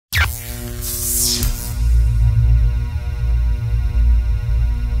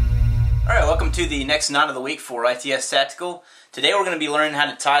welcome to the next knot of the week for ITS Tactical. Today we're going to be learning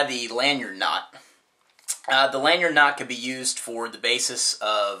how to tie the lanyard knot. The lanyard knot could be used for the basis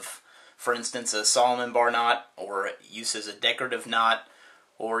of, for instance, a Solomon bar knot, or use as a decorative knot,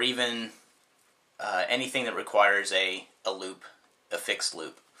 or even anything that requires a loop, a fixed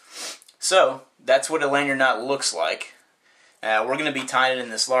loop. So that's what a lanyard knot looks like. We're going to be tying it in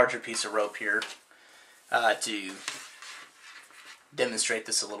this larger piece of rope here to demonstrate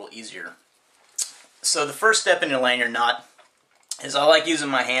this a little easier. So the first step in a lanyard knot is I like using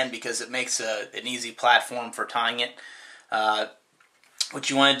my hand because it makes an easy platform for tying it. What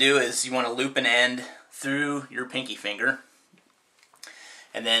you want to do is you want to loop an end through your pinky finger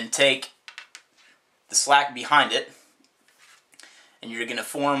and then take the slack behind it, and you're going to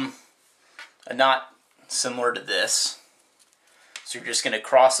form a knot similar to this. So you're just going to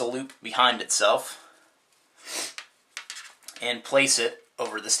cross a loop behind itself and place it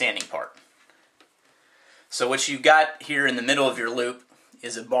over the standing part. So what you've got here in the middle of your loop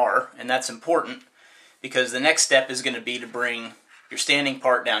is a bar, and that's important because the next step is going to be to bring your standing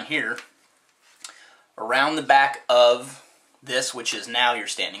part down here around the back of this, which is now your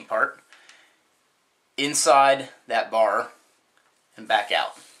standing part, inside that bar and back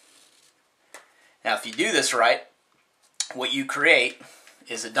out. Now if you do this right, what you create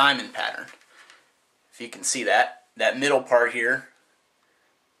is a diamond pattern. If you can see that middle part here,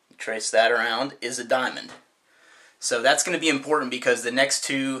 trace that around, is a diamond. So that's going to be important because the next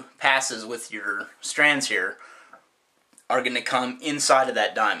two passes with your strands here are going to come inside of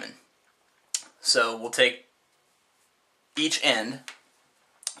that diamond. So we'll take each end.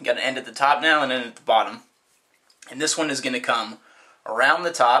 You got an end at the top now and an end at the bottom. And this one is going to come around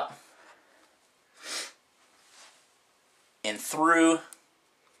the top and through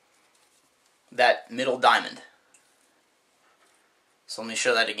that middle diamond. So let me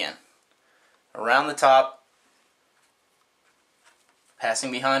show that again. Around the top,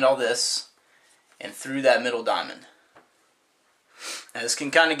 passing behind all this, and through that middle diamond. Now this can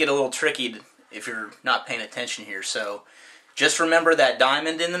kind of get a little tricky if you're not paying attention here, so just remember that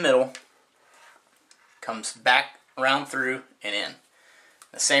diamond in the middle comes back around through and in.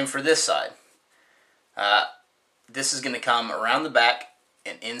 The same for this side. This is going to come around the back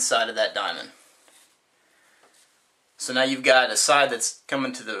and inside of that diamond. So now you've got a side that's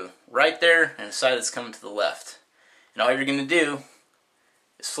coming to the right there and a side that's coming to the left. And all you're going to do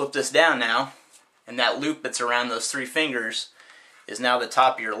is flip this down now, and that loop that's around those three fingers is now the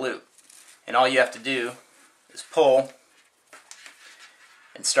top of your loop. And all you have to do is pull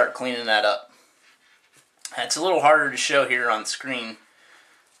and start cleaning that up. It's a little harder to show here on screen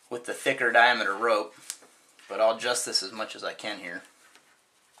with the thicker diameter rope, but I'll adjust this as much as I can here.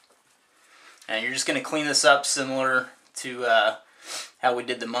 And you're just going to clean this up similar to how we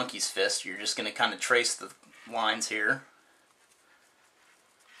did the monkey's fist. You're just going to kind of trace the lines here,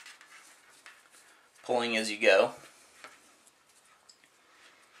 pulling as you go.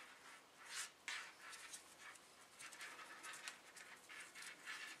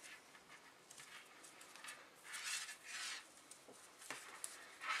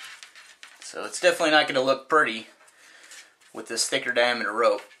 So it's definitely not going to look pretty with this thicker diameter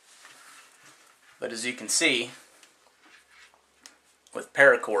rope. But as you can see, with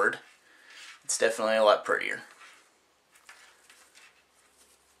paracord, it's definitely a lot prettier.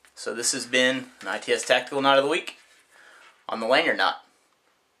 So this has been an ITS Tactical Knot of the Week on the lanyard knot.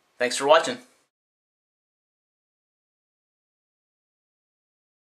 Thanks for watching.